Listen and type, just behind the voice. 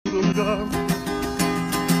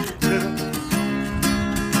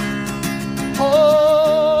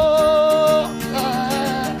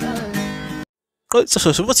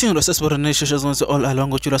So ubuthingelo sesibonene sheshezonke all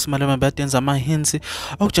along uJulius Malema bayadenza amahinsi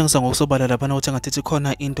okutshengisa ngokusobala laphana ukuthi angathithi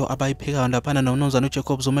khona into abayiphikayo laphana nomnumzana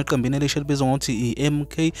uJacob Zuma eqembini elisha libizwa ngokuthi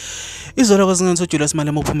iMK. Izolo kwezingenzo uJulius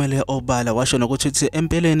Malema uphumele obala washo nokuthi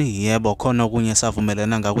empeleni yebo khona okunye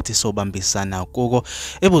savumelana ngakuthi sobambisana kuko.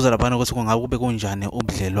 Ebuza laphana ukuthi kungabe kube kunjani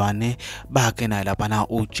ubudlelwane bakhe naye laphana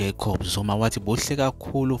uJacob Zuma wathi buhle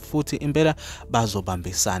kakhulu futhi impela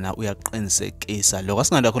bazobambisana uyaqinisekisa. Lokho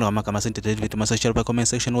asinganda khona ngamagama sentethe video share by comment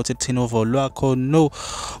section ukuthi thina uvo lwakho no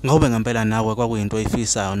ngobe ngempela nawe kwakuyinto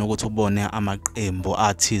efisayo nokuthi ubone amaqembu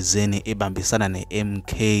athizeni ebambisana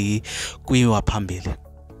neMK kuyiwa phambili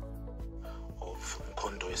of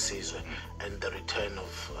Mkhonto Wesizwe and the return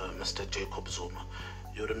of Mr. Jacob Zuma.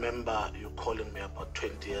 You remember you calling me about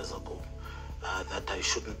 20 years ago that I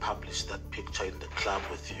shouldn't publish that picture in the club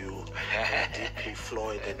with you, DP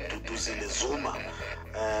Floyd and Duduzile Zuma.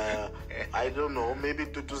 I don't know, maybe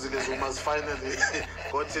Duduzile Zuma's finally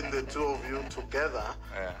gotten the two of you together.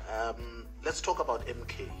 Let's talk about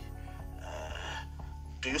MK.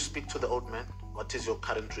 Do you speak to the old man? What is your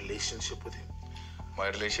current relationship with him? My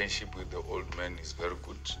relationship with the old man is very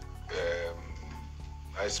good.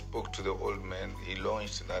 I spoke to the old man. He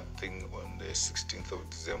launched that thing on the 16th of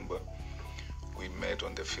December. We met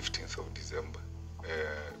on the 15th of December,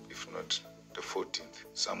 if not the 14th,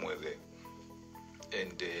 somewhere there.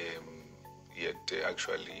 And he had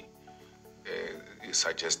actually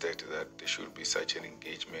suggested that there should be such an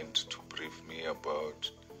engagement to brief me about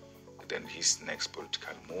then his next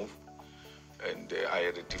political move. And I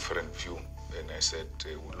had a different view. And I said,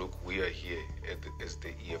 look, we are here as the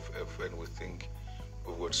EFF, and we think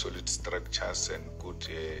we've got solid structures and good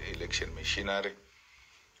election machinery.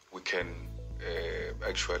 We can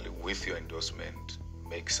actually, with your endorsement,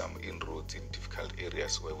 make some inroads in difficult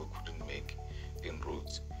areas where we couldn't make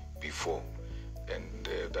inroads before. And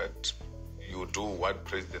that you do what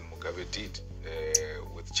President Mugabe did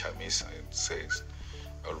with Chamisa and says,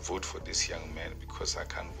 I'll vote for this young man because I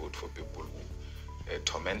can't vote for people who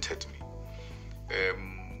tormented me.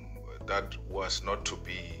 That was not to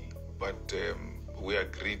be, but we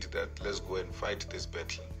agreed that let's go and fight this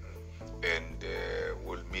battle, and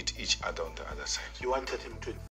we'll meet each other on the other side. You wanted him to